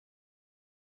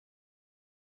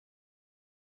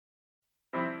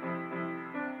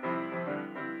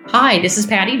Hi, this is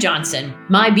Patty Johnson.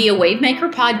 My Be a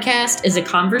Wavemaker podcast is a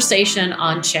conversation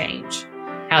on change,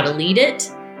 how to lead it,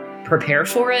 prepare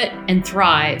for it, and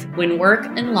thrive when work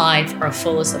and life are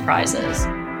full of surprises.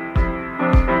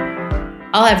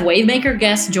 I'll have Wavemaker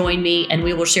guests join me, and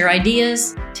we will share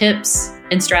ideas, tips,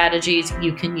 and strategies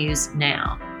you can use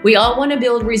now. We all want to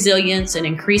build resilience and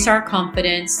increase our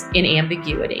confidence in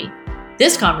ambiguity.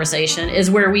 This conversation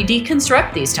is where we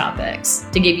deconstruct these topics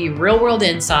to give you real-world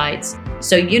insights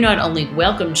so you not only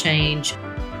welcome change,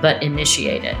 but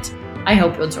initiate it. I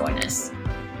hope you'll join us.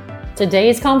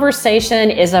 Today's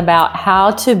conversation is about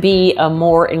how to be a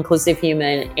more inclusive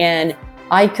human. And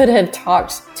I could have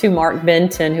talked to Mark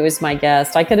Benton, who is my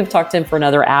guest. I could have talked to him for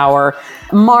another hour.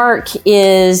 Mark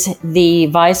is the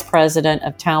Vice President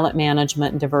of Talent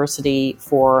Management and Diversity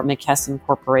for McKesson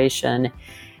Corporation.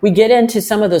 We get into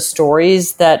some of the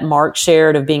stories that Mark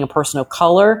shared of being a person of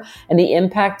color and the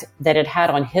impact that it had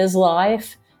on his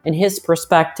life and his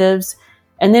perspectives.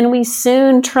 And then we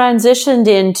soon transitioned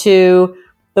into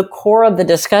the core of the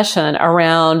discussion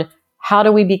around how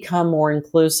do we become more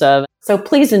inclusive. So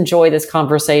please enjoy this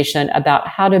conversation about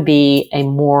how to be a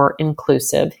more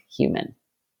inclusive human.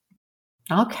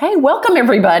 Okay, welcome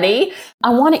everybody.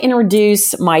 I want to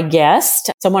introduce my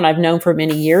guest, someone I've known for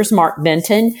many years, Mark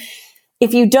Benton.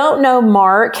 If you don't know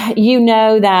Mark, you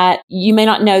may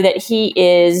not know that he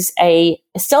is a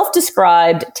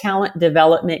self-described talent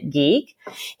development geek.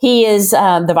 He is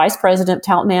the Vice President of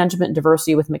Talent Management and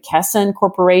Diversity with McKesson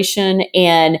Corporation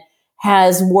and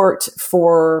has worked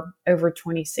for over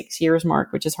 26 years,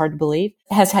 Mark, which is hard to believe.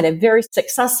 Has had a very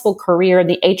successful career in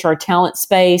the HR talent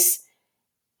space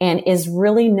and is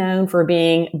really known for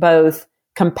being both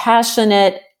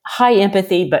compassionate, high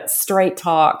empathy, but straight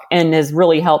talk, and has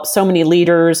really helped so many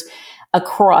leaders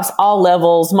across all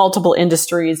levels, multiple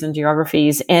industries and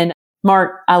geographies. And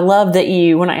Mark, I love that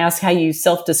when I asked how you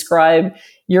self-describe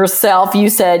yourself, you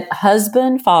said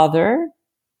husband, father,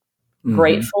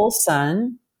 grateful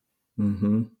son,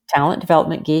 talent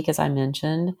development geek, as I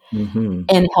mentioned,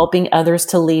 and helping others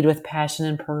to lead with passion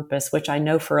and purpose, which I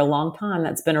know for a long time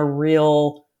that's been a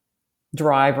real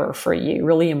driver for you,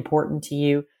 really important to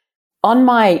you. On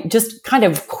my just kind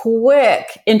of quick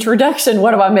introduction,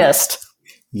 what have I missed?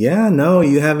 Yeah, no,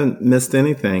 you haven't missed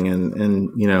anything. And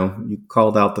you know, you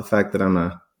called out the fact that I'm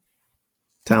a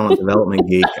talent development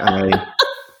geek.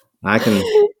 I can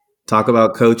talk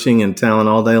about coaching and talent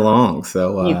all day long.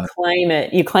 So you claim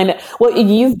it. Well,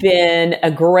 you've been a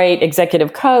great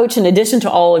executive coach in addition to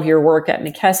all of your work at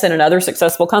McKesson and other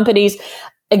successful companies.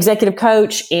 Executive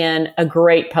coach and a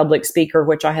great public speaker,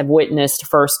 which I have witnessed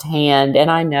firsthand.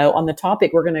 And I know on the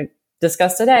topic we're going to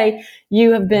discuss today,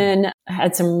 you have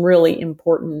had some really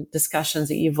important discussions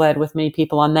that you've led with many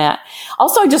people on that.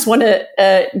 Also, I just want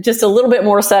to, just a little bit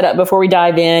more setup before we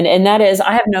dive in. And that is,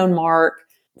 I have known Mark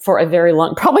for a very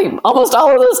long, probably almost all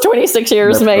of those 26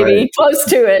 years, that's maybe right. Close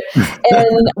to it.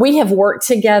 And we have worked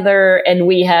together and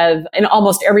we have in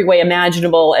almost every way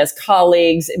imaginable as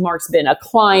colleagues. Mark's been a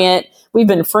client. We've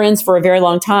been friends for a very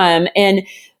long time. And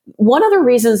one of the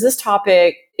reasons this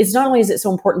topic is not only is it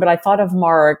so important, but I thought of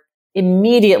Mark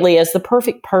immediately as the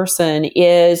perfect person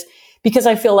is because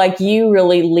I feel like you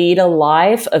really lead a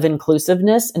life of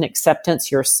inclusiveness and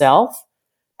acceptance yourself.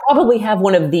 Probably have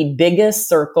one of the biggest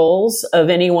circles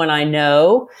of anyone I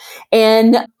know.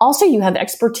 And also you have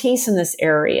expertise in this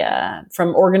area from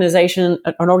an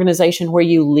organization where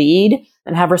you lead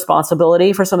and have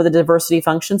responsibility for some of the diversity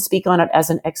functions, speak on it as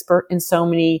an expert in so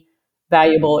many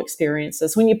valuable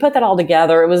experiences. When you put that all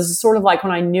together, it was sort of like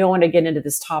when I knew I wanted to get into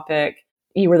this topic,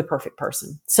 you were the perfect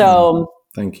person. So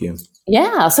thank you.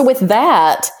 Yeah. So with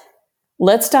that,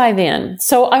 let's dive in.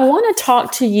 So I want to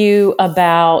talk to you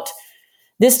about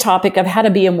this topic of how to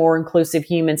be a more inclusive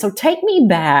human. So take me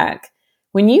back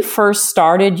when you first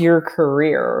started your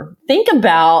career. Think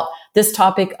about this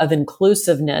topic of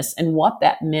inclusiveness and what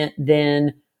that meant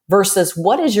then versus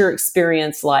what is your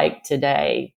experience like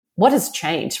today? What has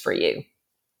changed for you?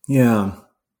 Yeah.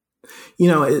 You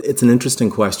know, it's an interesting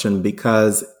question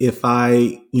because if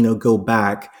I, go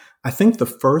back, I think the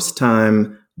first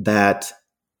time that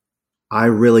I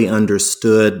really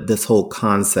understood this whole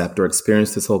concept or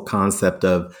experienced this whole concept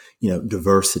of,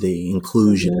 diversity,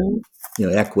 inclusion,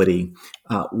 equity,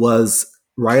 was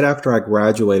right after I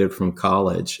graduated from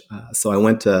college. So I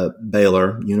went to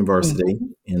Baylor University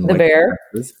in the Bear.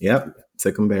 Texas. Yep,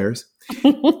 Sikkim Bears.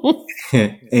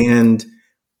 And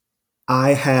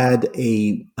I had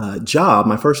a job.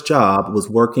 My first job was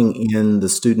working in the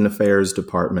student affairs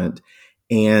department,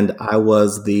 and I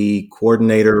was the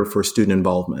coordinator for student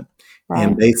involvement. Right.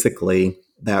 And basically,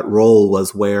 that role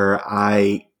was where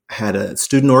I had a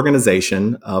student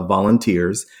organization of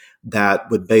volunteers that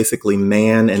would basically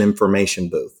man an information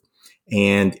booth.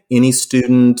 And any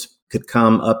student could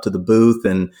come up to the booth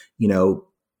and,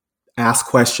 ask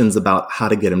questions about how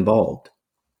to get involved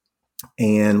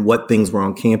and what things were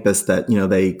on campus that,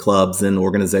 they clubs and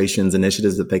organizations,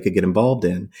 initiatives that they could get involved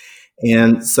in.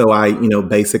 And so I,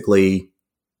 basically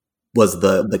was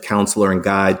the counselor and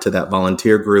guide to that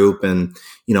volunteer group. And,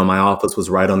 my office was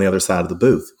right on the other side of the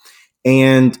booth.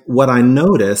 And what I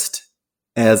noticed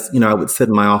as, I would sit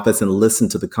in my office and listen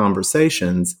to the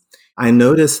conversations, I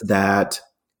noticed that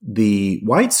the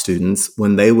white students,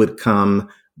 when they would come,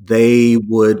 they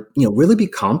would, really be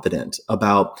confident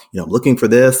about, looking for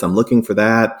this, I'm looking for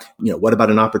that, what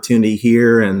about an opportunity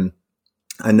here? And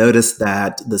I noticed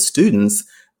that the students,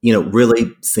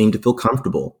 really seemed to feel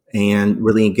comfortable and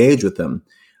really engage with them.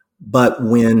 But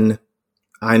when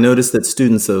I noticed that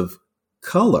students of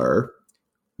color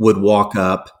would walk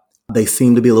up, they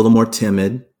seemed to be a little more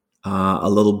timid, a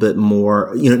little bit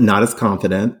more, not as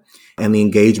confident, and the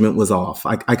engagement was off.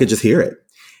 I could just hear it.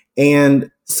 And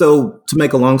so to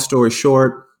make a long story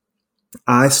short,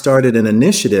 I started an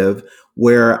initiative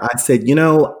where I said,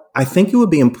 I think it would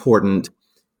be important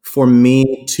for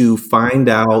me to find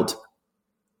out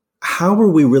how are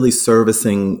we really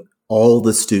servicing all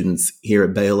the students here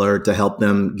at Baylor to help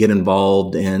them get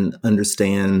involved and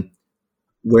understand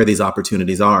where these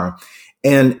opportunities are.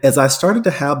 And as I started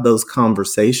to have those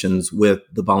conversations with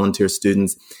the volunteer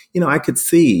students, I could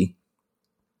see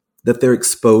that their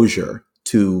exposure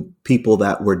to people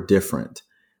that were different,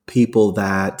 people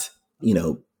that,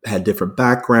 had different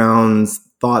backgrounds,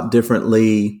 thought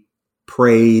differently,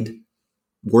 prayed,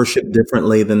 worshiped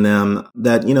differently than them,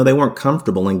 that, they weren't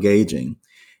comfortable engaging.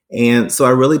 And so I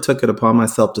really took it upon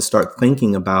myself to start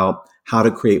thinking about how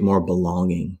to create more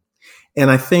belonging.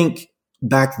 And I think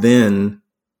back then,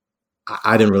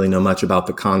 I didn't really know much about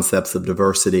the concepts of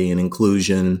diversity and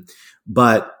inclusion,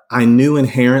 but I knew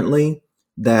inherently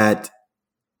that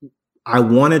I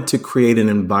wanted to create an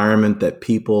environment that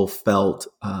people felt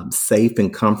safe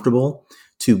and comfortable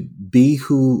to be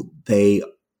who they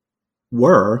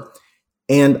were.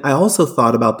 And I also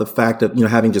thought about the fact of,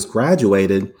 having just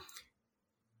graduated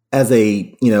as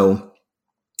a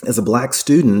Black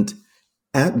student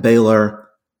at Baylor,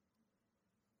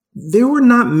 there were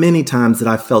not many times that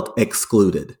I felt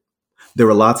excluded. There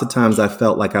were lots of times I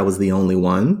felt like I was the only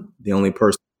one, the only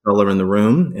person of color in the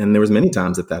room. And there was many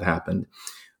times that happened.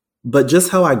 But just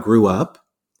how I grew up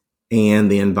and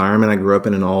the environment I grew up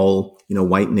in an all,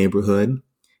 white neighborhood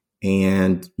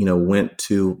and, went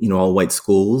to, all white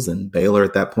schools, and Baylor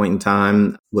at that point in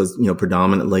time was,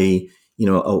 predominantly,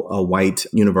 a white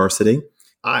university.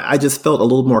 I just felt a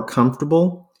little more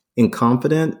comfortable and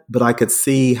confident, but I could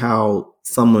see how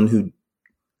someone who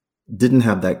didn't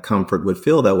have that comfort would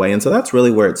feel that way. And so that's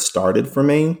really where it started for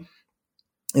me.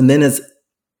 And then as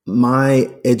my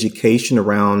education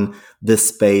around this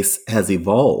space has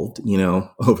evolved,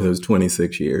 over those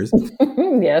 26 years.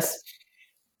 Yes.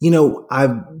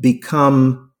 I've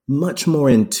become much more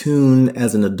in tune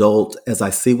as an adult as I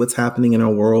see what's happening in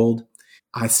our world.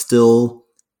 I still,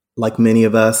 like many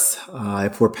of us,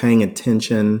 if we're paying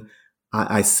attention,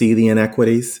 I see the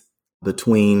inequities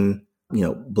between,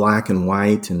 Black and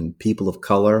white and people of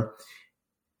color.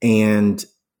 And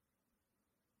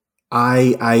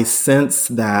I sense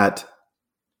that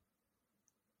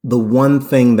the one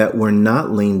thing that we're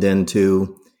not leaned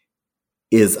into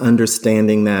is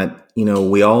understanding that,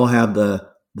 we all have the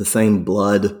same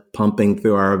blood pumping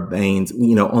through our veins.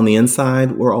 On the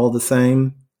inside, we're all the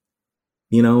same.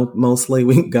 Mostly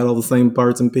we got all the same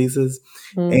parts and pieces.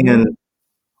 Mm-hmm.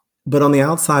 But on the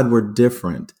outside, we're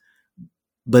different.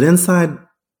 But inside,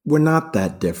 we're not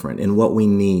that different in what we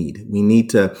need. We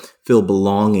need to feel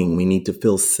belonging. We need to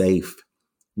feel safe.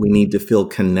 We need to feel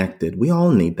connected. We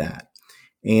all need that.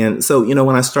 And so,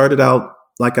 when I started out,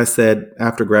 like I said,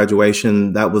 after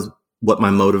graduation, that was what my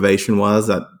motivation was.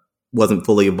 I wasn't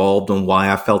fully evolved on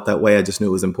why I felt that way. I just knew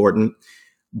it was important.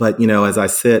 But, as I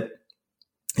sit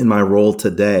in my role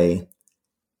today,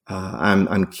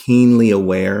 I'm keenly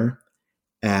aware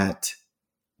that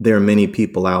there are many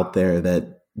people out there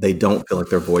that they don't feel like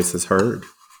their voice is heard.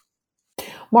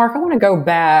 Mark, I want to go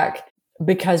back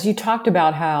because you talked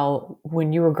about how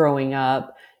when you were growing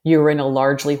up, you were in a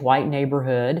largely white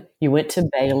neighborhood. You went to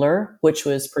Baylor, which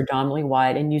was predominantly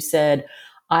white. And you said,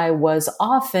 I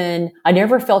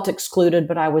never felt excluded,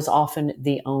 but I was often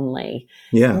the only.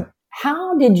 Yeah.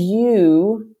 How did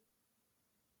you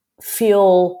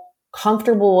feel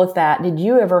comfortable with that? Did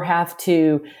you ever have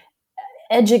to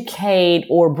educate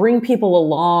or bring people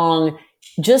along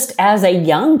just as a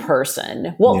young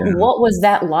person, what Yeah. what was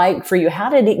that like for you? How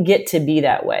did it get to be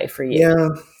that way for you? Yeah.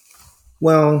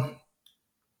 Well,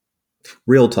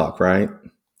 real talk, right?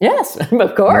 Yes, of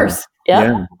Yeah. course.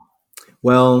 Yeah. Yep.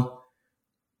 Well,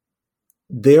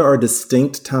 there are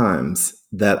distinct times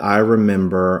that I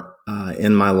remember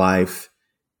in my life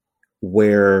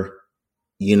where,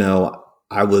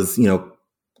 I was,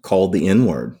 called the N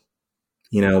word,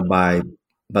 by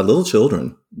little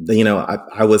children.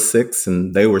 I was 6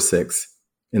 and they were 6,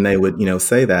 and they would,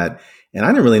 say that, and I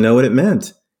didn't really know what it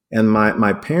meant. And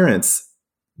my parents,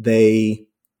 they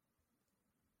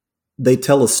they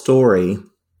tell a story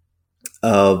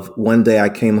of one day I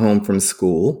came home from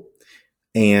school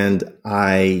and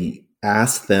I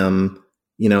asked them,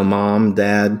 Mom,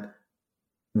 Dad,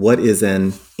 what is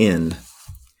an N?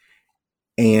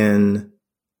 And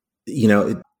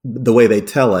the way they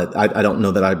tell it, I don't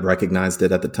know that I recognized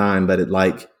it at the time, but it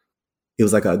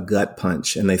was like a gut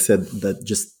punch, and they said that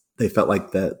just they felt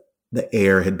like the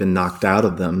air had been knocked out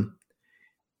of them.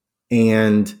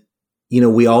 And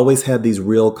we always had these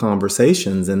real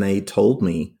conversations, and they told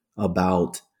me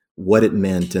about what it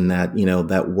meant, and that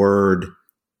that word,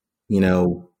 you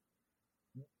know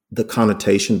the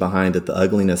connotation behind it, the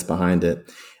ugliness behind it.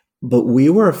 But we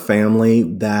were a family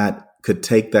that could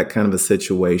take that kind of a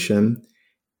situation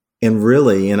and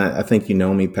really, and I think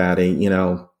me, Patty,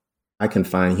 I can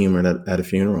find humor at a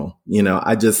funeral.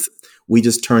 We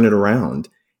just turn it around.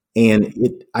 And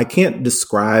I can't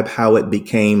describe how it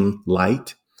became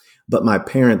light, but my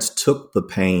parents took the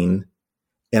pain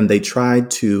and they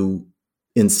tried to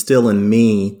instill in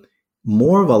me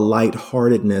more of a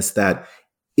lightheartedness, that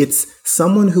it's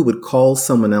someone who would call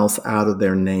someone else out of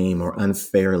their name or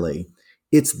unfairly.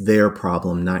 It's their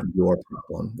problem, not your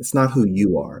problem. It's not who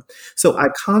you are. So I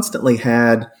constantly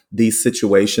had these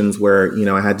situations where,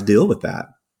 I had to deal with that.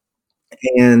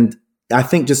 And I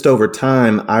think just over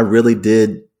time, I really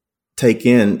did take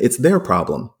in, it's their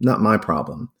problem, not my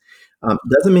problem.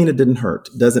 Doesn't mean it didn't hurt.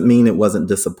 Doesn't mean it wasn't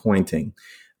disappointing.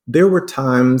 There were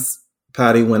times,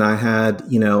 Patty, when I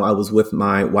was with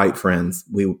my white friends.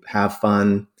 We would have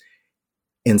fun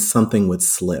and something would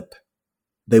slip.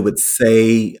 They would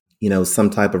say, some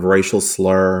type of racial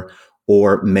slur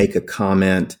or make a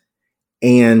comment.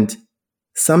 And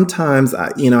sometimes, I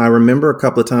remember a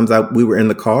couple of times we were in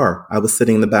the car. I was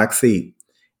sitting in the back seat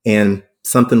and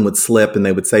something would slip and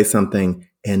they would say something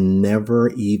and never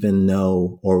even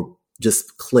know or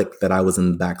just click that I was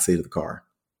in the back seat of the car.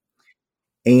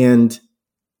 And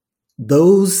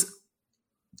those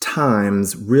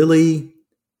times really,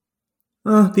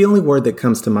 the only word that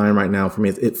comes to mind right now for me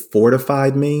is it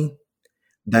fortified me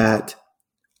that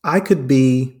I could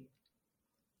be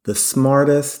the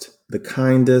smartest, the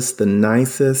kindest, the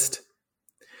nicest,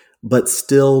 but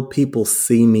still people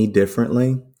see me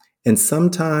differently. And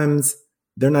sometimes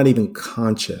they're not even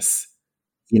conscious,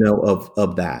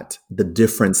 of that, the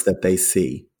difference that they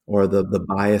see or the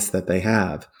bias that they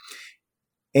have.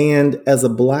 And as a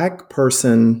Black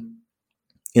person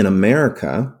in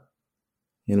America,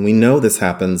 and we know this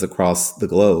happens across the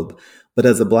globe, but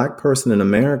as a Black person in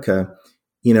America,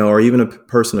 or even a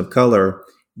person of color,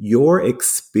 your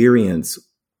experience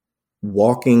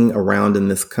walking around in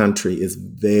this country is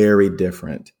very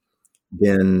different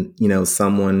than,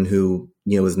 someone who,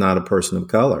 is not a person of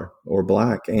color or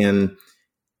Black. And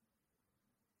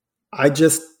I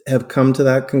just have come to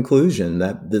that conclusion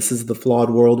that this is the flawed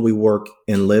world we work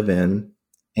and live in.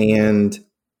 And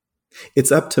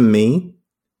it's up to me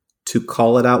to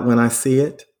call it out when I see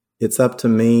it. It's up to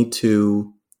me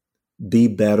to be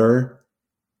better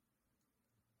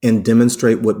and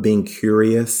demonstrate what being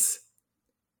curious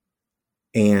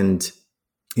and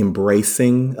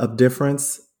embracing of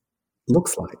difference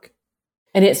looks like.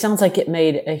 And it sounds like it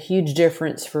made a huge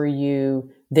difference for you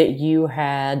that you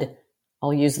had,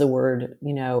 I'll use the word,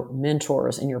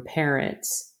 mentors and your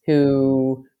parents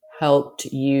who helped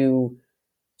you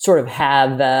sort of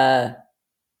have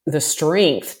the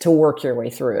strength to work your way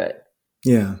through it.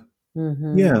 Yeah.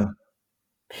 Mm-hmm. Yeah.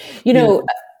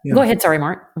 Go ahead. Sorry,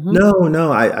 Mark. Mm-hmm.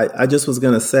 No. I just was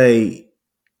going to say,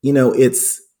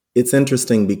 it's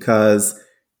interesting because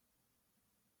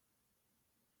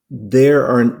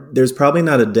there's probably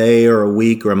not a day or a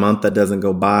week or a month that doesn't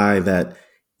go by that,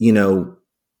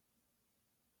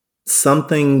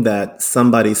 something that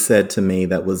somebody said to me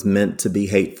that was meant to be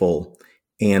hateful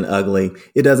and ugly,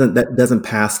 that doesn't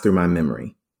pass through my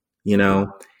memory,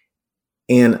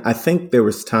 And I think there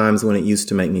was times when it used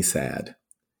to make me sad.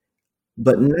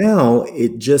 But now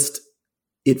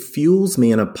it fuels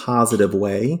me in a positive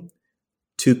way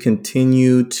to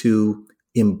continue to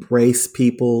embrace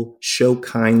people, show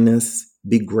kindness,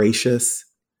 be gracious,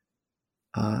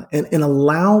 and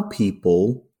allow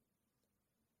people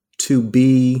to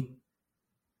be,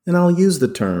 and I'll use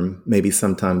the term maybe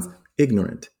sometimes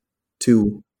ignorant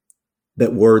to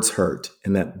that words hurt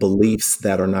and that beliefs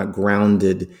that are not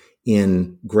grounded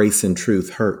in grace and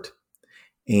truth hurt.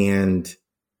 And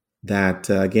that,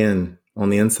 again, on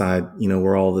the inside,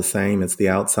 we're all the same. It's the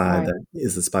outside that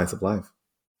is the spice of life.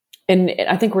 And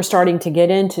I think we're starting to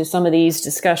get into some of these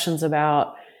discussions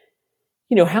about,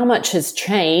 how much has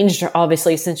changed.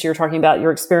 Obviously, since you're talking about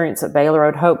your experience at Baylor,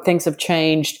 I'd hope things have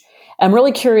changed. I'm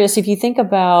really curious if you think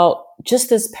about just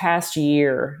this past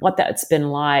year, what that's been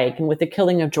like, and with the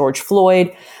killing of George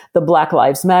Floyd, the Black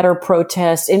Lives Matter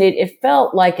protests, and it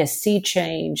felt like a sea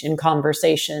change in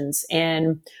conversations.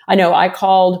 And I know I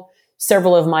called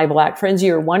several of my Black friends,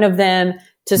 you're one of them,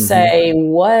 to say,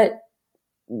 what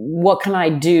can I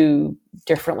do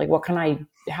differently?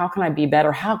 How can I be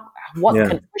better?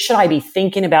 What should I be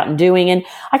thinking about and doing? And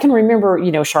I can remember,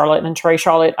 Charlotte and Trey.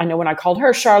 Charlotte, I know when I called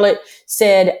her, Charlotte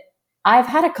said, I've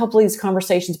had a couple of these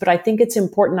conversations, but I think it's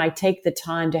important I take the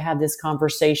time to have this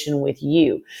conversation with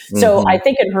you. So I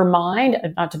think in her mind,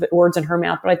 not to put words in her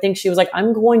mouth, but I think she was like,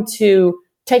 I'm going to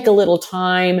take a little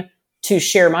time to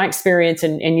share my experience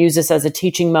and use this as a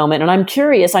teaching moment. And I'm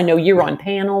curious, I know you're on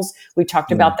panels. We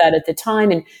talked about that at the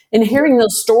time, and hearing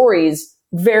those stories,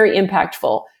 very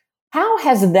impactful. How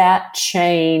has that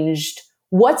changed?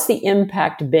 What's the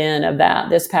impact been of that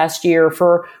this past year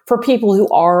for people who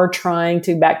are trying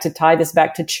to tie this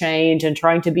back to change and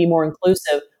trying to be more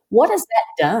inclusive? What has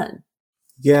that done?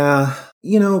 Yeah.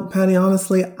 Patty,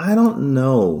 honestly, I don't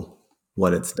know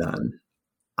what it's done.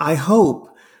 I hope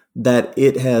that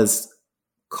it has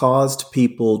caused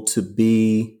people to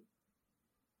be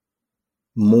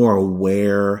more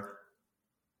aware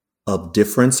of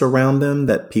difference around them,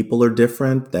 that people are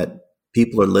different, that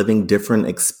people are living different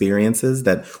experiences,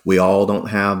 that we all don't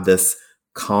have this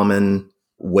common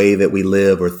way that we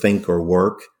live or think or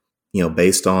work,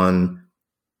 based on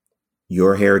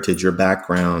your heritage, your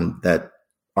background, that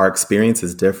our experience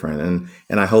is different.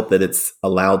 And I hope that it's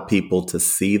allowed people to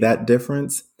see that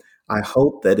difference. I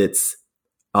hope that it's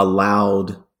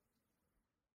allowed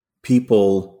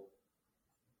people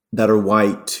that are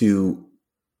white to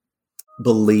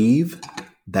believe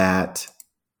that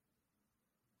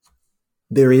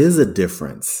there is a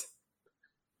difference,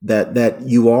 that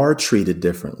you are treated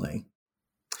differently.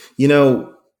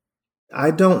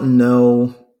 I don't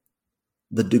know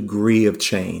the degree of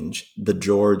change, the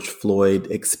George Floyd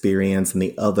experience and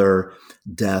the other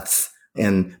deaths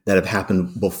and that have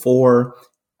happened before,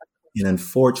 and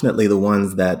unfortunately the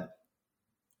ones that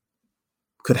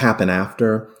could happen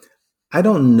after. I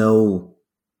don't know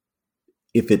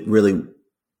if it really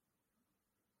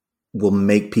will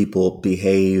make people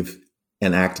behave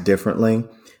and act differently.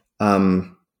 I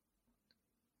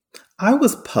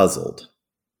was puzzled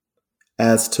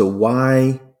as to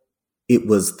why it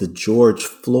was the George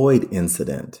Floyd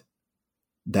incident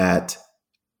that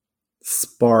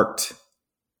sparked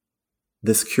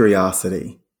this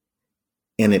curiosity,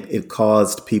 and it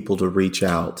caused people to reach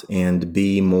out and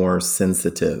be more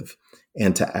sensitive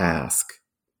and to ask.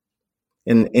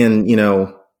 And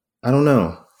I don't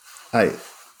know.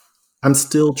 I'm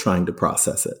still trying to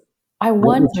process it. I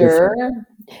wonder,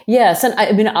 yes.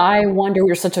 And I wonder,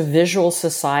 we're such a visual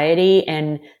society,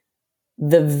 and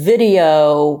the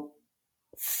video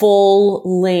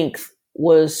full length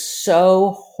was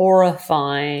so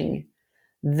horrifying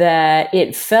that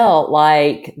it felt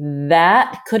like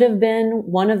that could have been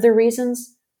one of the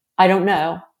reasons. I don't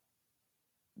know.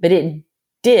 But it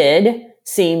did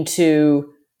seem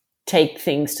to take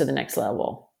things to the next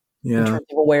level in terms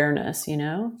of awareness, Do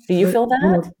you feel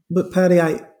that? But Patty,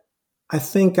 I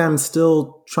think I'm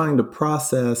still trying to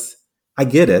process. I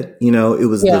get it. It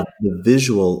was the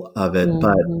visual of it,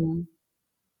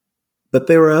 but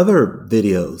there were other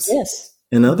videos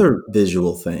and other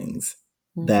visual things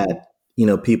that,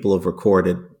 people have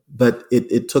recorded, but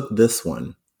it took this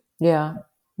one. Yeah.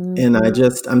 And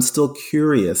I'm still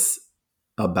curious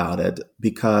about it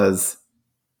because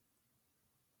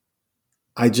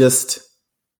I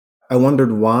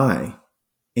wondered why.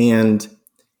 And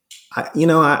I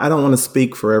don't want to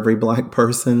speak for every Black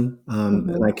person,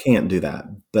 and I can't do that,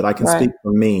 but I can speak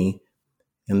for me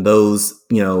and those,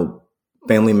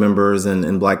 family members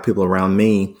and Black people around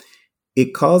me.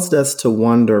 It caused us to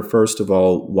wonder, first of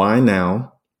all, why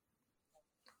now?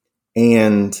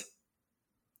 And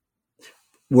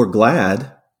we're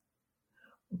glad,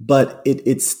 but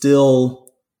it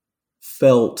still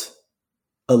felt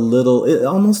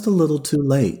almost a little too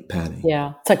late, Patty.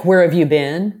 Yeah. It's like, where have you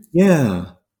been?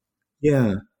 Yeah.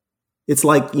 Yeah. It's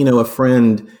like, a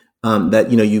friend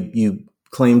that, you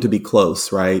claim to be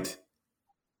close, right?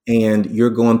 And you're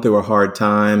going through a hard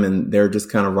time and they're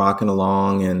just kind of rocking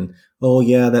along and, oh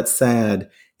yeah, that's sad.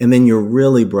 And then you're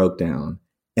really broke down.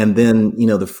 And then,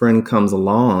 the friend comes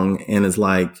along and is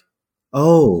like,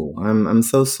 oh, I'm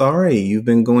so sorry. You've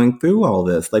been going through all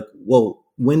this. Like, well,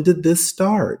 when did this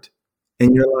start?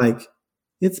 And you're like,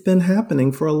 it's been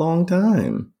happening for a long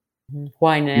time.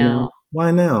 Why now?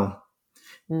 Why now?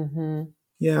 Mm-hmm.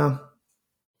 Yeah.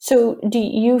 So do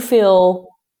you feel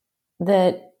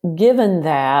that given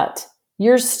that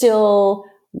it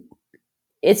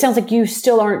sounds like you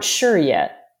still aren't sure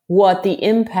yet what the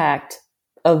impact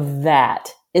of that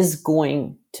is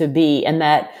going to be, and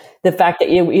that the fact that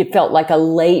it felt like a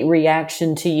late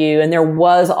reaction to you, and there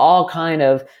was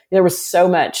so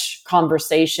much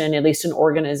conversation, at least in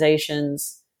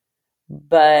organizations.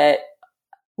 But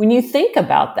when you think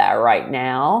about that right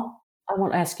now, I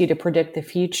won't ask you to predict the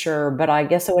future, but I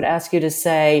guess I would ask you to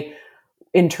say,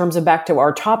 in terms of back to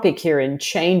our topic here and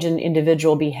change in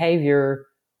individual behavior,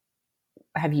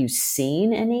 have you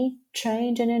seen any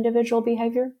change in individual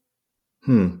behavior?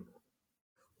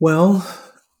 Well,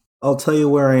 I'll tell you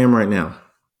where I am right now.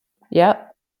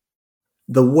 Yep.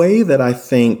 The way that I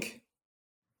think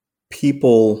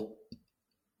people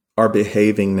are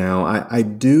behaving now, I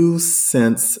do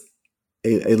sense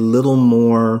a little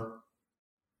more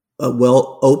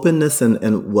openness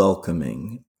and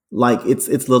welcoming. Like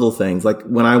it's little things. Like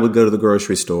when I would go to the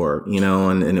grocery store,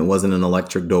 and it wasn't an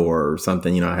electric door or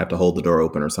something, I have to hold the door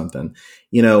open or something.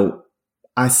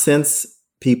 I sense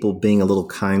people being a little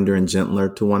kinder and gentler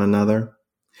to one another.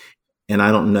 And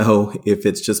I don't know if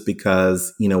it's just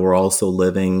because, we're also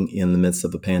living in the midst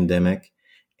of a pandemic,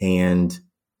 and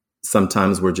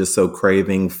sometimes we're just so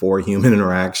craving for human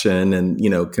interaction and,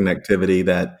 connectivity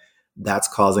that's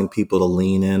causing people to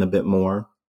lean in a bit more.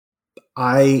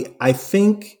 I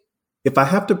think if I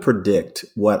have to predict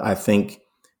what I think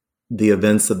the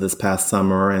events of this past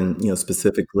summer and,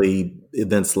 specifically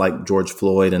events like George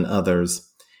Floyd and others,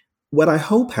 what I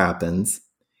hope happens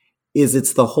is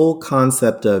it's the whole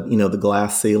concept of, the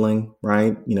glass ceiling,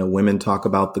 right? Women talk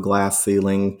about the glass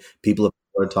ceiling, people of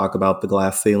color talk about the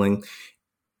glass ceiling.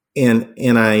 And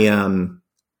I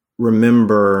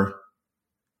remember,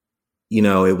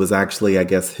 it was actually, I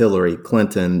guess, Hillary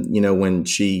Clinton, when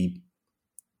she,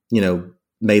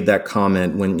 made that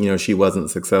comment when, she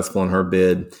wasn't successful in her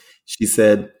bid. She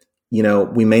said,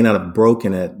 we may not have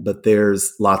broken it, but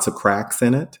there's lots of cracks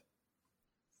in it.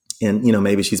 And,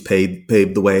 maybe she's paved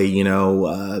the way,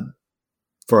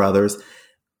 for others.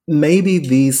 Maybe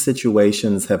these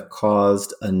situations have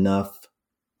caused enough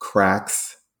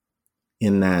cracks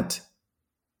in that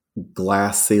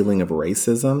glass ceiling of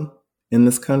racism in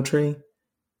this country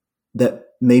that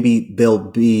maybe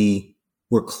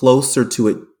we're closer to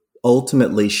it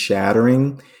ultimately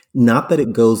shattering. Not that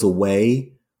it goes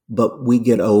away, but we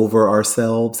get over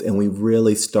ourselves and we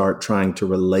really start trying to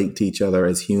relate to each other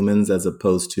as humans as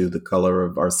opposed to the color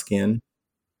of our skin.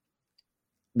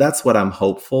 That's what I'm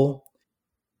hopeful.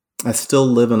 I still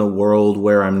live in a world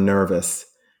where I'm nervous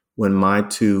when my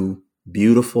two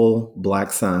beautiful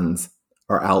Black sons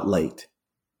are out late.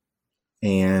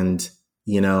 And,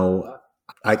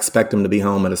 I expect them to be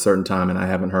home at a certain time and I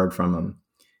haven't heard from them.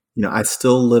 I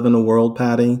still live in a world,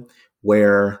 Patty,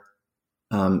 where,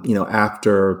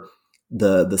 after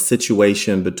the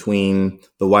situation between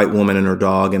the white woman and her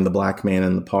dog and the Black man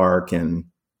in the park and,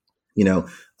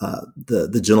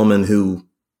 the gentleman who,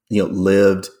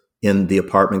 lived in the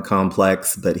apartment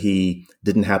complex, but he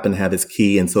didn't happen to have his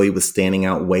key. And so he was standing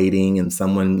out waiting and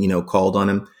someone, called on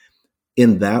him.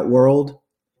 In that world,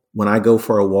 when I go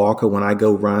for a walk or when I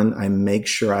go run, I make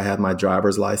sure I have my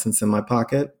driver's license in my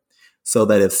pocket so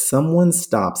that if someone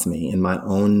stops me in my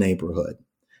own neighborhood,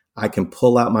 I can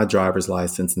pull out my driver's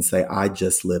license and say, I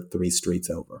just lived 3 streets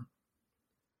over.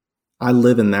 I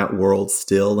live in that world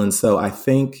still. And so I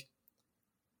think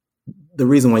the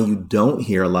reason why you don't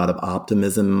hear a lot of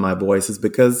optimism in my voice is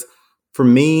because for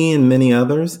me and many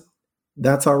others,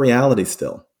 that's our reality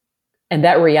still. And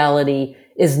that reality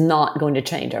is not going to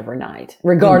change overnight,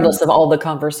 regardless of all the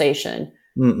conversation.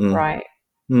 Right.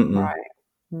 Right.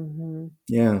 Mm-hmm.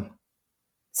 Yeah.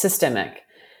 Systemic.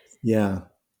 Yeah.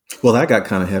 Well, that got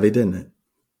kind of heavy, didn't it?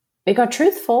 It got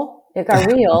truthful. It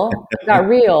got real. It got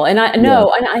real. And I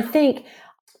know, and I think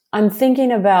I'm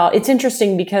thinking about, it's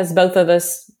interesting because both of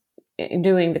us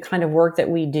doing the kind of work that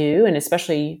we do, and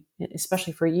especially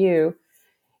for you,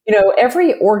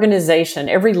 every organization,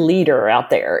 every leader out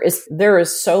there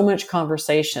is so much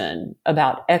conversation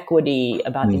about equity,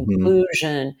 about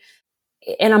inclusion.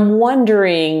 And I'm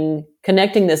wondering,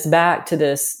 connecting this back to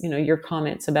this, your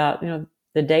comments about,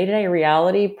 the day-to-day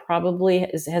reality probably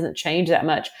hasn't changed that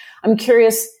much. I'm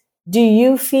curious, do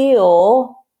you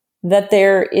feel that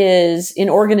there is, in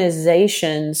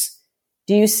organizations,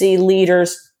 do you see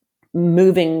leaders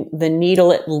moving the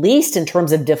needle, at least in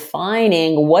terms of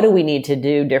defining what do we need to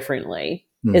do differently?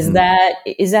 Mm-hmm.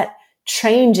 Is that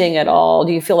changing at all?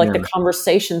 Do you feel like the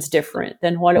conversation's different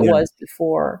than what it was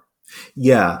before?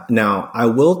 Yeah. Now, I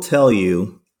will tell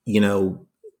you,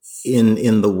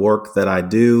 in the work that I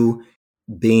do,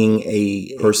 being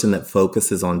a person that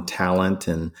focuses on talent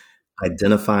and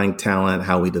identifying talent,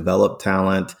 how we develop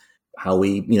talent, how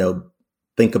we,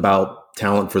 think about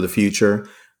talent for the future,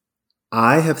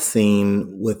 I have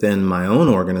seen within my own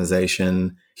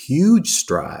organization huge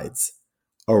strides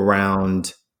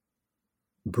around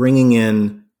bringing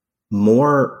in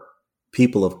more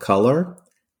people of color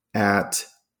at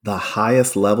the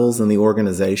highest levels in the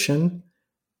organization,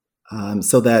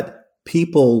 so that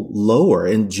people lower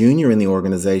and junior in the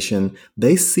organization,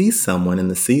 they see someone in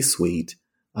the C-suite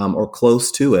or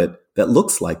close to it that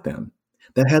looks like them,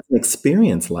 that has an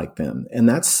experience like them. And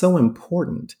that's so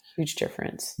important. Huge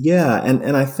difference. Yeah.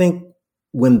 And I think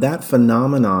when that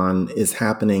phenomenon is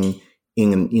happening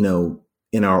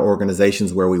in our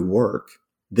organizations where we work,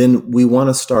 then we want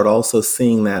to start also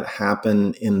seeing that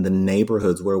happen in the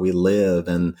neighborhoods where we live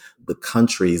and the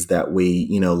countries that we,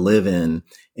 live in,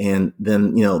 and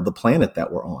then, the planet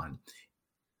that we're on.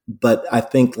 But I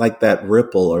think like that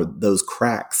ripple or those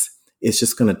cracks, it's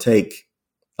just going to take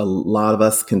a lot of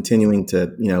us continuing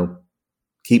to,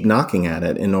 keep knocking at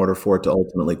it in order for it to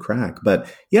ultimately crack.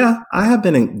 But yeah, I have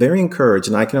been very encouraged,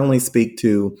 and I can only speak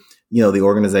to, the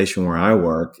organization where I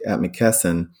work at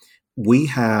McKesson. We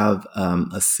have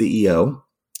a CEO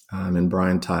in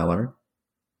Brian Tyler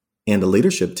and a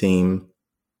leadership team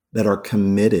that are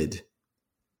committed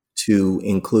to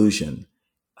inclusion.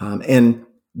 And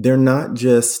they're not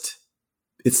just,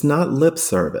 it's not lip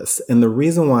service. And the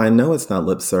reason why I know it's not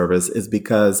lip service is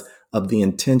because of the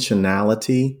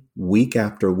intentionality week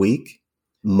after week,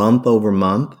 month over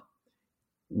month,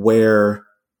 where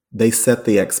they set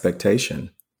the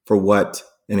expectation for what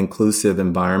an inclusive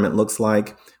environment looks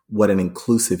like, what an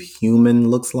inclusive human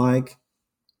looks like.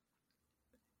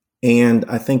 And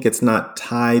I think it's not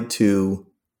tied to,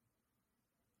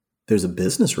 there's a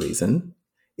business reason.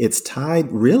 It's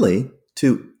tied really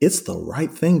to, it's the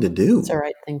right thing to do. It's the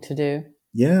right thing to do.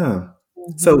 Yeah.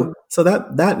 Mm-hmm. So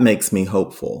that makes me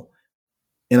hopeful.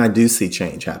 And I do see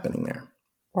change happening there.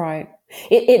 Right.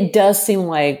 It does seem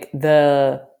like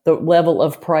the level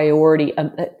of priority,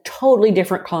 a totally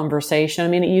different conversation. I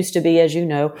mean, it used to be, as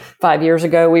 5 years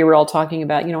ago, we were all talking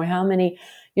about, how many,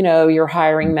 your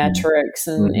hiring mm-hmm. metrics.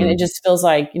 And it just feels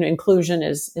like, inclusion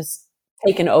is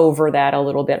taken over that a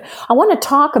little bit. I want to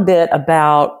talk a bit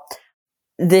about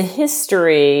the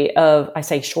history of, I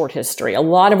say short history. A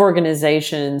lot of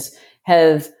organizations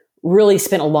have really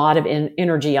spent a lot of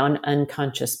energy on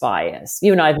unconscious bias.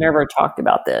 You and I have never talked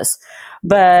about this,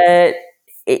 but,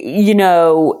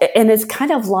 and it's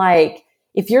kind of like,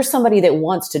 if you're somebody that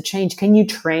wants to change, can you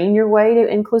train your way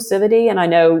to inclusivity? And I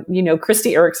know,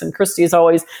 Christy Erickson, Christy has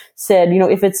always said,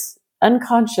 if it's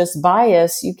unconscious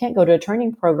bias, you can't go to a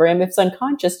training program. If it's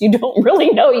unconscious, you don't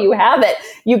really know you have it.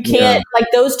 You can't, like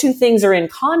those two things are in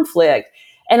conflict.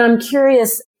 And I'm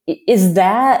curious, is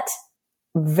that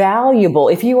valuable?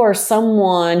 If you are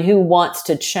someone who wants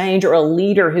to change or a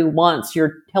leader who wants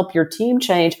help your team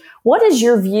change, what is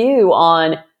your view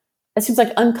on, it seems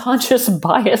like unconscious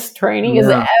bias training is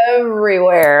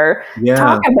everywhere. Yeah.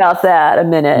 Talk about that a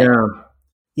minute.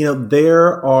 Yeah.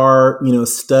 There are,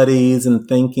 studies and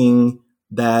thinking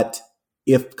that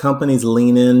if companies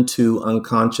lean into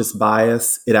unconscious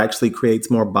bias, it actually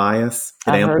creates more bias.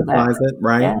 It amplifies it,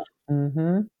 right? Yeah.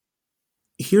 Mm-hmm.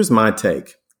 Here's my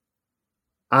take.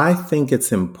 I think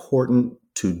it's important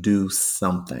to do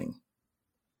something,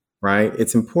 right?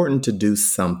 It's important to do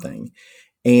something.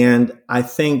 And I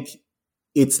think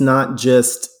it's not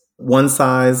just one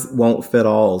size won't fit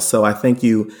all. So I think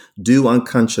you do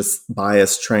unconscious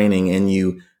bias training and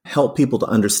you help people to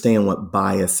understand what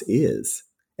bias is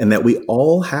and that we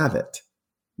all have it.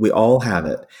 We all have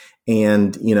it.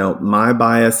 And, my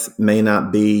bias may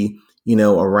not be,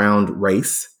 around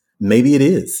race. Maybe it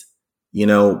is,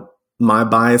 my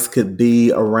bias could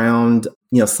be around,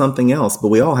 something else, but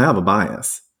we all have a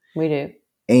bias. We do.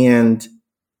 And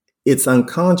it's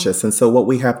unconscious. And so what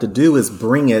we have to do is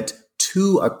bring it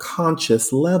to a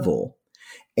conscious level.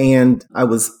 And I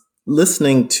was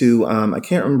listening to, I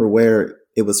can't remember where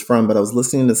it was from, but I was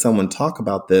listening to someone talk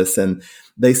about this. And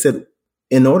they said,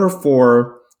 in order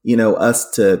for,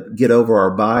 us to get over our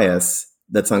bias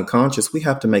that's unconscious, we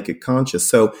have to make it conscious.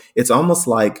 So it's almost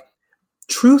like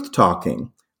truth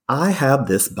talking. I have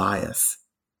this bias.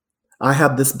 I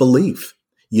have this belief.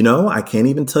 I can't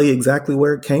even tell you exactly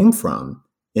where it came from,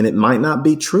 and it might not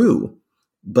be true,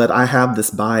 but I have this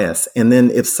bias. And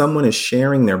then if someone is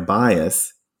sharing their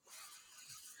bias,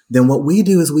 then what we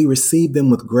do is we receive them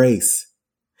with grace,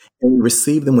 and we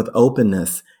receive them with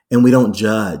openness, and we don't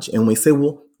judge. And we say,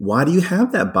 well, why do you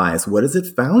have that bias? What is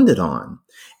it founded on?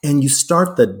 And you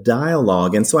start the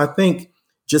dialogue. And so I think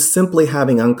just simply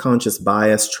having unconscious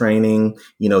bias training,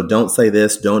 don't say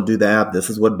this, don't do that. This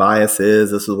is what bias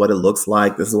is. This is what it looks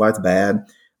like. This is why it's bad.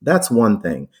 That's one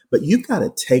thing. But you've got to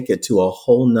take it to a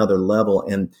whole nother level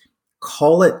and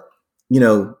call it,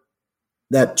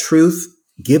 that truth,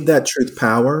 give that truth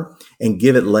power and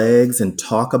give it legs and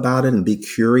talk about it and be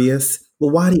curious.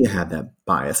 Well, why do you have that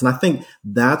bias? And I think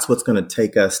that's what's going to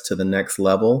take us to the next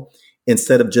level.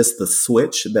 Instead of just the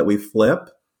switch that we flip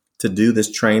to do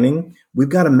this training, we've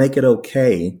got to make it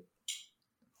okay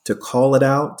to call it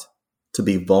out, to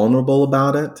be vulnerable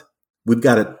about it. We've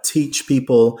got to teach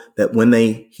people that when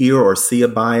they hear or see a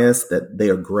bias, that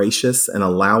they are gracious and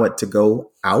allow it to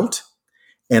go out.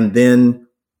 And then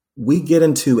we get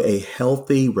into a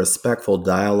healthy, respectful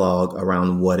dialogue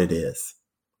around what it is,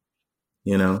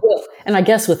 Well, and I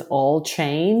guess with all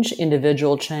change,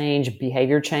 individual change,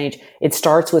 behavior change, it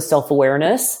starts with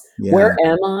self-awareness. Yeah. Where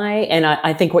am I? And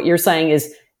I think what you're saying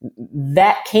is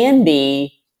that can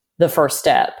be the first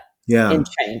step in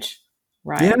change,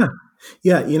 right?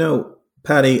 Yeah.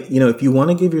 Patty, if you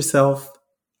want to give yourself,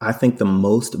 I think the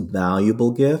most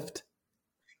valuable gift,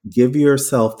 give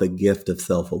yourself the gift of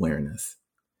self-awareness.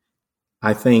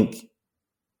 I think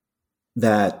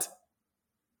that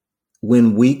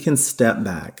when we can step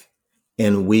back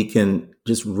and we can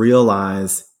just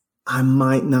realize I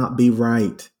might not be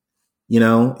right,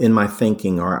 in my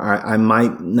thinking, or I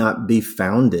might not be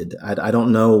founded. I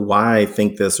don't know why I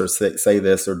think this or say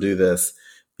this or do this.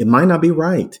 It might not be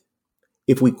right.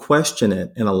 If we question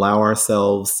it and allow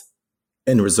ourselves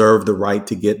and reserve the right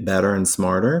to get better and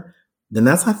smarter, then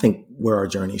that's, I think, where our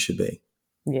journey should be.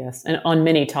 Yes. And on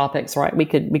many topics, right? We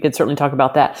could certainly talk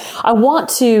about that. I want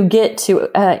to get to,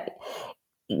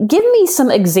 give me some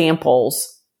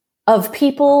examples of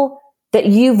people that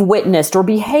you've witnessed or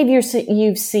behaviors that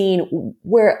you've seen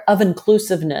of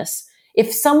inclusiveness.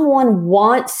 If someone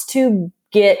wants to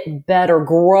get better,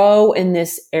 grow in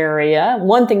this area,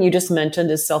 one thing you just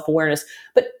mentioned is self-awareness,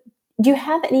 but do you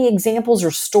have any examples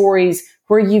or stories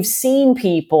where you've seen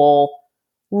people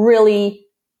really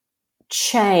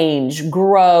change,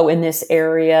 grow in this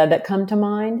area that come to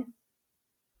mind?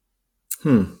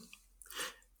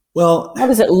 Well, how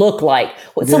does it look like?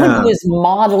 Someone who is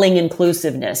modeling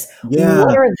inclusiveness,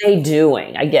 what are they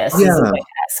doing? I guess is the way to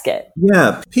ask it.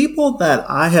 Yeah, people that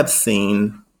I have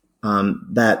seen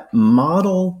that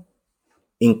model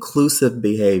inclusive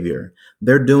behavior,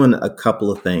 they're doing a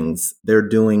couple of things. They're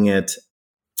doing it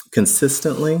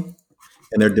consistently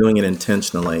and they're doing it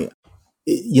intentionally.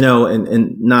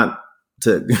 And not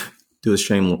to do a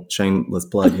shameless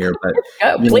plug here, but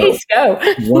please go.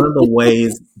 One of the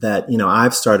ways that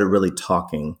I've started really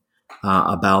talking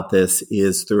about this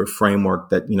is through a framework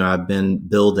that I've been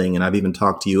building, and I've even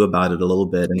talked to you about it a little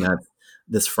bit, and that's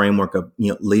this framework of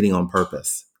leading on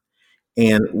purpose.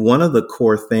 And one of the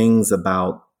core things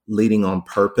about leading on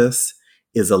purpose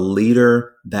is a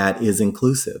leader that is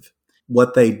inclusive.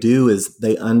 What they do is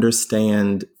they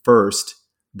understand first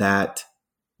that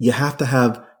you have to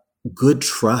have good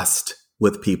trust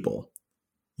with people.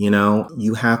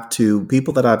 You have to,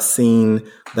 people that I've seen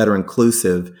that are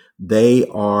inclusive, they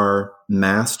are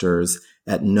masters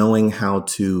at knowing how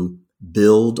to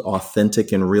build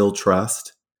authentic and real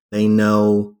trust. They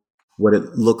know what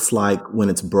it looks like when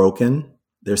it's broken.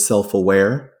 They're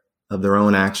self-aware of their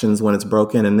own actions when it's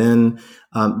broken. And then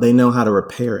they know how to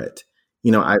repair it.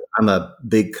 I'm a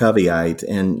big Coveyite,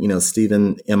 and,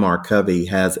 Stephen M.R. Covey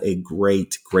has a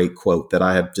great quote that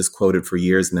I have just quoted for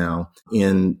years now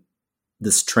in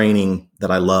this training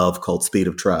that I love called Speed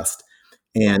of Trust.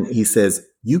 And he says,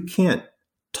 you can't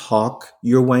talk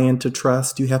your way into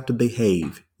trust. You have to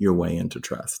behave your way into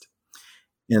trust.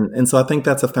 And so I think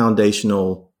that's a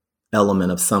foundational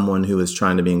element of someone who is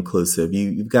trying to be inclusive.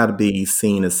 You've got to be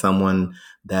seen as someone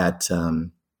that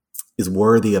is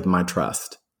worthy of my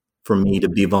trust, for me to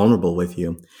be vulnerable with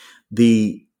you.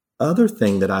 The other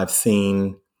thing that I've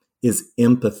seen is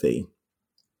empathy.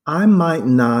 I might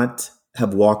not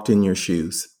have walked in your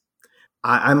shoes.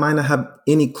 I might not have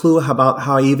any clue about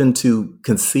how even to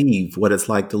conceive what it's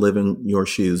like to live in your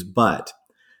shoes, but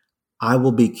I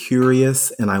will be curious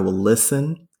and I will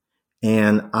listen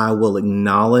and I will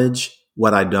acknowledge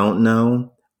what I don't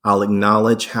know. I'll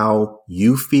acknowledge how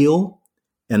you feel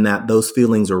and that those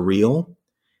feelings are real.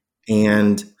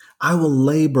 And I will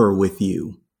labor with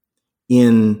you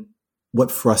in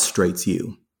what frustrates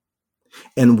you.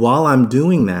 And while I'm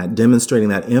doing that, demonstrating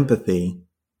that empathy,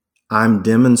 I'm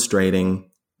demonstrating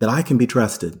that I can be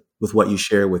trusted with what you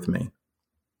share with me.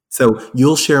 So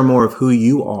you'll share more of who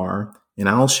you are, and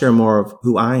I'll share more of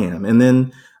who I am. And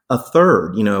then a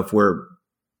third, if we're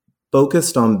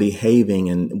focused on behaving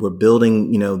and we're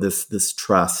building, this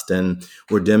trust and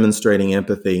we're demonstrating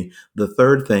empathy, the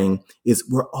third thing is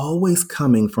we're always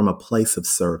coming from a place of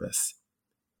service.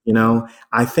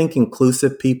 I think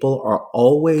inclusive people are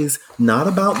always not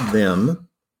about them,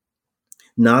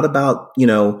 not about,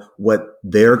 what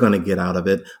they're going to get out of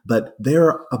it, but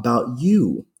they're about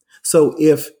you. So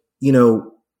if,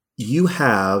 you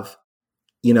have,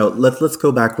 let's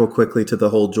go back real quickly to the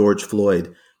whole George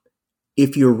Floyd.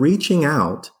 If you're reaching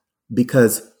out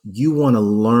because you want to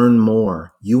learn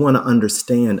more, you want to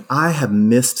understand, I have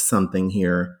missed something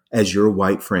here as your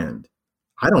white friend.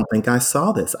 I don't think I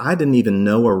saw this. I didn't even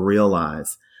know or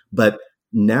realize, but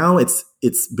now it's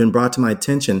been brought to my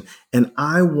attention, and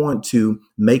I want to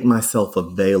make myself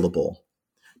available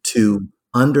to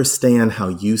understand how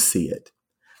you see it.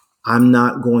 I'm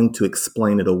not going to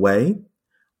explain it away.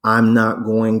 I'm not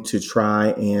going to try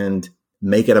and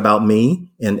make it about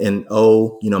me and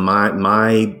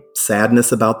my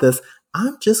sadness about this.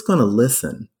 I'm just going to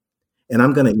listen, and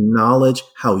I'm going to acknowledge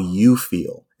how you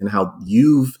feel and how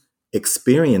you've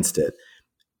experienced it.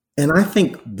 And I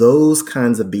think those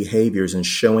kinds of behaviors and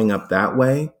showing up that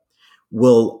way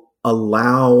will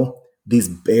allow these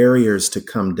barriers to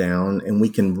come down, and we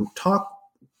can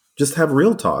just have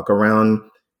real talk around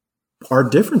our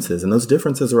differences. And those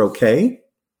differences are okay.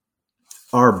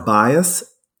 Our bias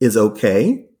is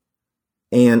okay.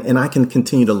 And I can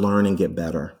continue to learn and get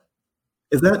better.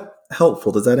 Is that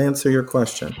helpful? Does that answer your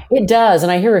question? It does.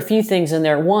 And I hear a few things in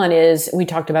there. One is, we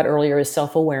talked about earlier, is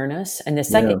self-awareness. And the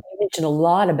second, you mentioned a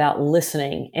lot about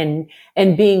listening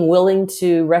and being willing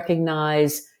to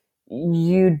recognize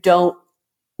you don't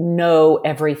know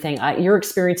everything. Your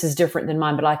experience is different than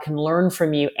mine, but I can learn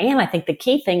from you. And I think the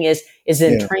key thing is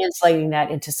in translating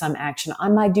that into some action. I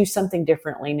might do something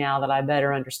differently now that I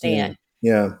better understand.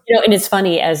 Yeah. And it's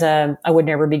funny, as I would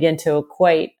never begin to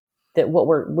equate that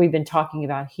what we've been talking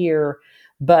about here,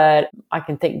 but I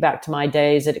can think back to my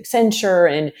days at Accenture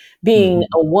and being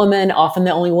a woman, often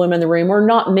the only woman in the room, or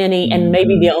not many, and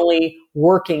maybe the only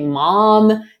working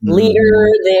mom leader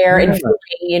there, and and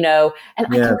I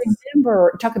can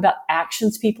remember, talk about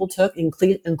actions people took,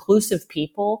 inclusive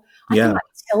people. I cannot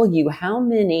tell you how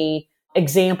many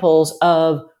examples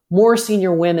of more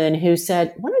senior women who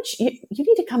said, "Why don't you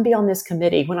need to come be on this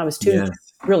committee?" When I was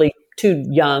really too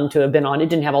young to have been on it,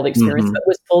 didn't have all the experience, but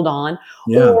was pulled on.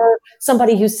 Or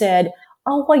somebody who said,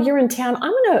 "Oh, while you're in town,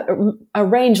 I'm going to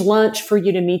arrange lunch for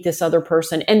you to meet this other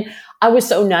person." And I was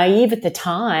so naive at the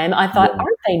time. I thought,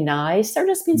 aren't they nice? They're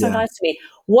just being so nice to me.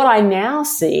 What I now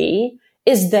see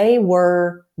is they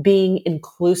were being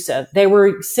inclusive. They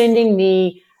were sending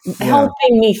me,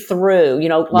 helping me through,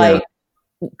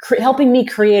 helping me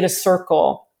create a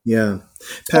circle. Yeah.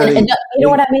 Patty, and you know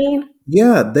what I mean?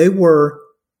 Yeah, they were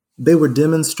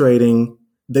demonstrating,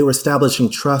 they were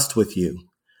establishing trust with you,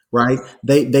 right?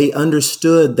 They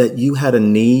understood that you had a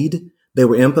need. They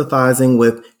were empathizing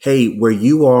with, hey, where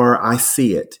you are, I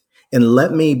see it. And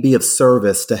let me be of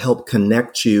service to help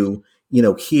connect you,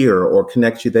 here, or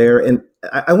connect you there. And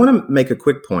I want to make a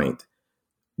quick point.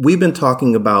 We've been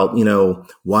talking about,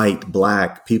 white,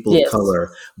 Black, people of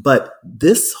color, but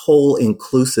this whole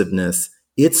inclusiveness,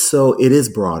 it is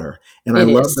broader. And I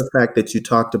love the fact that you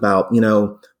talked about,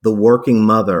 the working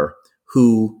mother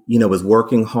who, is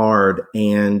working hard,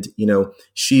 and,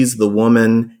 she's the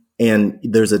woman, and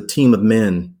there's a team of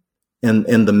men, and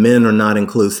the men are not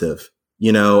inclusive,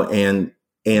 and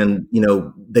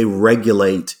they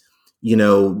regulate,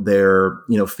 their,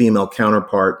 female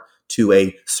counterpart to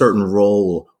a certain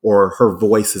role, or her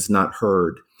voice is not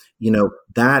heard.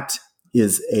 That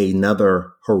is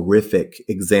another horrific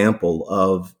example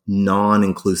of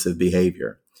non-inclusive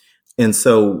behavior. And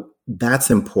so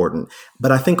that's important.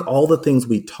 But I think all the things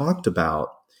we talked about,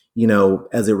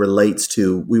 as it relates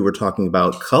to, we were talking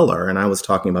about color, and I was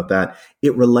talking about that,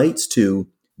 it relates to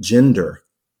gender.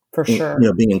 For sure.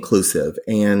 Being inclusive,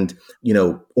 and,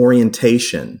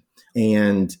 orientation,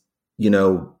 and,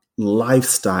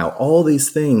 lifestyle, all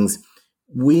these things.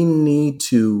 We need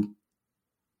to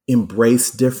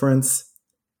embrace difference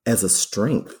as a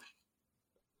strength.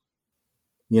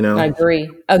 I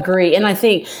agree. And I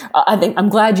think I'm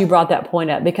glad you brought that point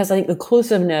up, because I think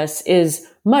inclusiveness is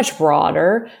much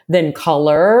broader than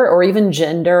color or even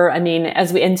gender. I mean,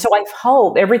 and so I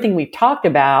hope everything we've talked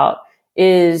about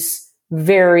is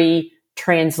very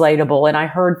translatable. And I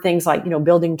heard things like,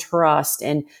 building trust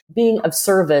and being of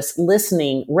service,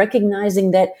 listening,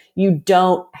 recognizing that you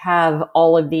don't have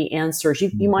all of the answers.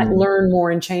 You might learn more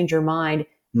and change your mind,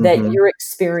 that your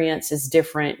experience is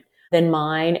different than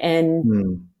mine.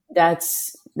 And that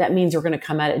means you're going to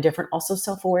come at it different. Also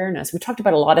self-awareness. We talked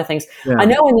about a lot of things. Yeah. I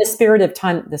know in the spirit of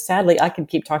time, sadly, I can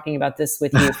keep talking about this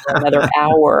with you for another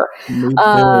hour. In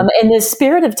the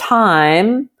spirit of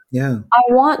time, I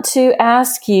want to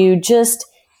ask you just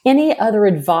any other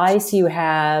advice you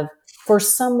have for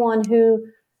someone who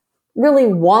really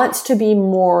wants to be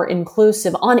more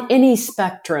inclusive on any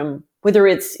spectrum, whether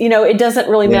it's, it doesn't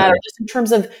really matter, just in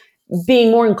terms of being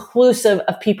more inclusive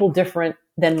of people different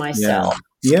than myself.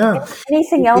 Yeah.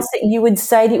 Anything else that you would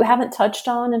say that you haven't touched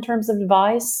on in terms of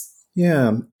advice?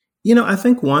 Yeah. I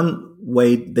think one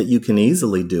way that you can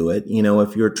easily do it,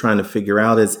 if you're trying to figure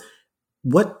out, is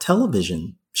what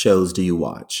television shows do you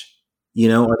watch?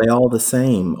 Are they all the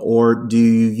same? Or do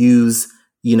you use,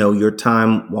 your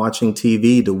time watching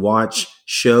TV to watch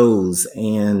shows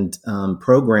and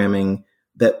programming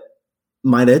that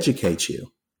might educate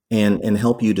you and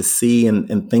help you to see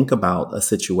and think about a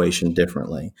situation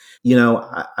differently?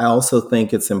 I also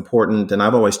think it's important, and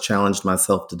I've always challenged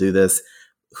myself to do this,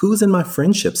 who's in my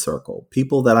friendship circle?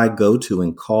 People that I go to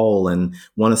and call and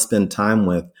want to spend time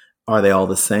with, are they all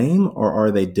the same or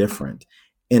are they different?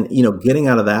 And, getting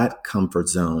out of that comfort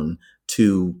zone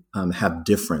to have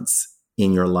difference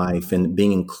in your life and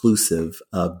being inclusive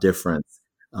of difference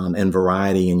and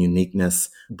variety and uniqueness,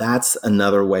 that's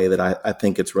another way that I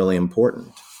think it's really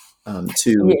important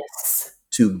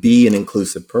to be an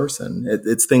inclusive person.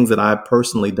 It's things that I've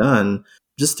personally done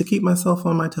just to keep myself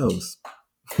on my toes.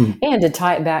 And to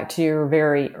tie it back to your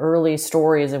very early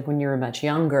stories of when you were much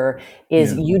younger,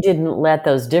 is you didn't let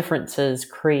those differences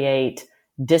create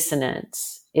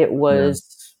dissonance. It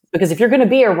was because if you're going to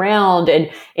be around and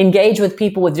engage with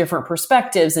people with different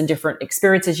perspectives and different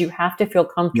experiences, you have to feel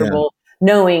comfortable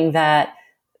knowing that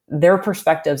their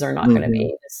perspectives are not going to be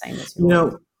the same as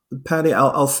yours. Patty,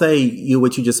 I'll say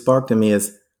what you just sparked in me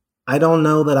is, I don't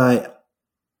know that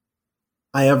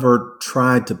I ever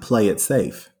tried to play it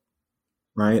safe,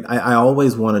 right? I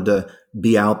always wanted to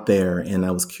be out there, and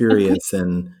I was curious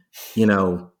and,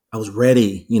 I was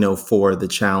ready, for the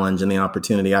challenge and the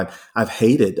opportunity. I've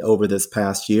hated over this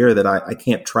past year that I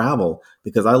can't travel,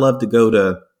 because I love to go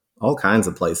to all kinds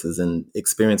of places and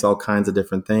experience all kinds of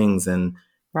different things. And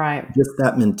just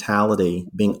that mentality,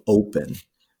 being open.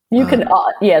 You can,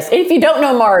 yes. If you don't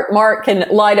know Mark can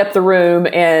light up the room,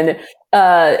 and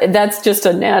that's just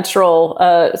a natural,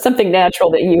 something natural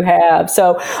that you have.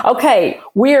 So, okay,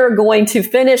 we're going to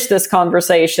finish this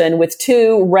conversation with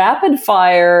 2 rapid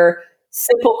fire,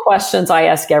 simple questions I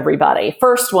ask everybody.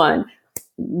 First one,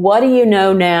 what do you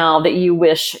know now that you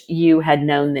wish you had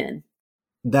known then?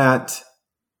 That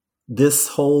this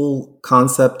whole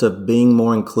concept of being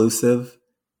more inclusive,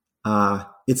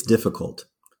 it's difficult.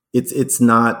 It's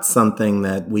not something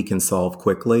that we can solve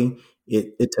quickly.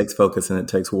 It takes focus, and it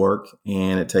takes work,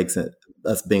 and it takes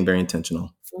us being very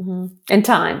intentional. And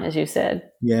time, as you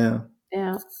said. Yeah.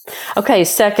 Okay,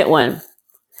 second one.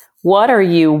 What are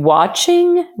you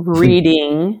watching,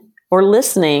 reading, or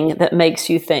listening that makes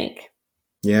you think?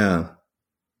 Yeah.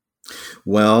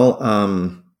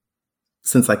 Well,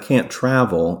 since I can't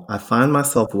travel, I find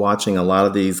myself watching a lot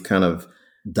of these kind of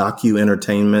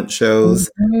docu-entertainment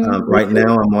shows. Right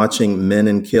now, I'm watching Men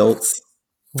in Kilts.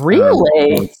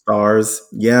 Really? On Stars.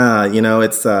 Yeah.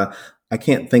 It's, I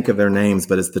can't think of their names,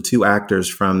 but it's the 2 actors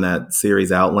from that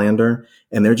series Outlander,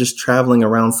 and they're just traveling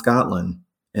around Scotland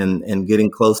and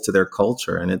getting close to their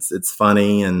culture. And it's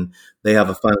funny, and they have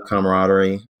a fun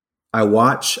camaraderie. I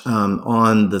watch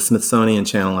on the Smithsonian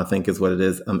Channel, I think is what it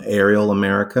is, Aerial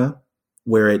America,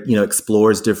 where it,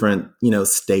 explores different,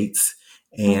 states,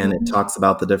 and it talks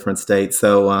about the different states.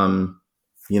 So,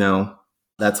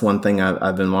 that's one thing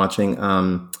I've been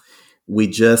watching. We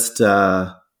just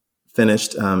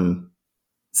finished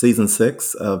season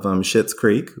 6 of Schitt's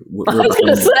Creek. I was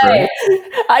going to say,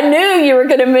 I knew you were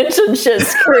going to mention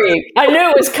Schitt's Creek. I knew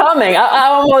it was coming. I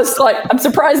almost I'm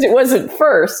surprised it wasn't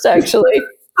first, actually.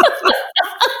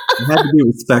 It had to be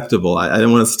respectable. I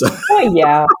didn't want to stop. Oh,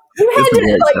 yeah. You had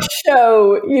to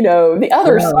show, the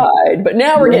other side, but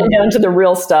now we're getting down to the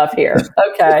real stuff here.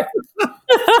 Okay.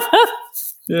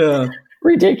 Yeah.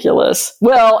 Ridiculous.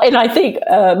 Well, and I think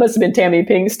must have been Tammy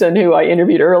Pinkston, who I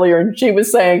interviewed earlier, and she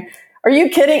was saying, Are you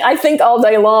kidding? I think all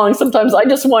day long. Sometimes I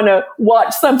just want to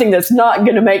watch something that's not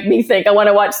going to make me think. I want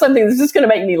to watch something that's just going to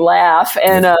make me laugh.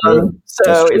 And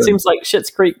so it seems like Schitt's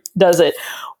Creek does it.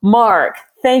 Mark,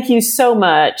 thank you so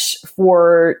much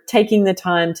for taking the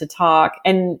time to talk.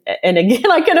 And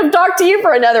again, I could have talked to you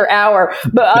for another hour,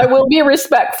 but I will be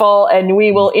respectful, and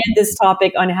we will end this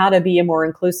topic on how to be a more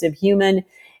inclusive human.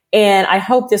 And I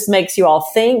hope this makes you all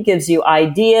think, gives you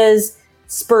ideas,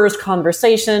 spurs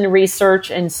conversation,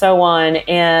 research, and so on.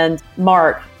 And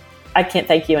Mark, I can't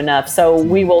thank you enough. So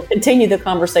we will continue the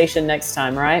conversation next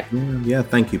time, right? Yeah.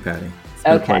 Thank you, Patty. It's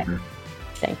been a pleasure.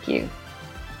 Thank you.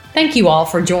 Thank you all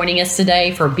for joining us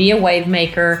today for Be a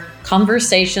Wavemaker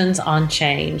Conversations on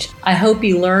Change. I hope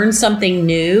you learned something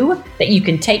new that you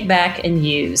can take back and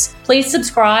use. Please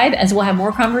subscribe, as we'll have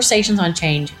more conversations on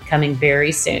change coming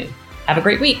very soon. Have a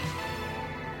great week.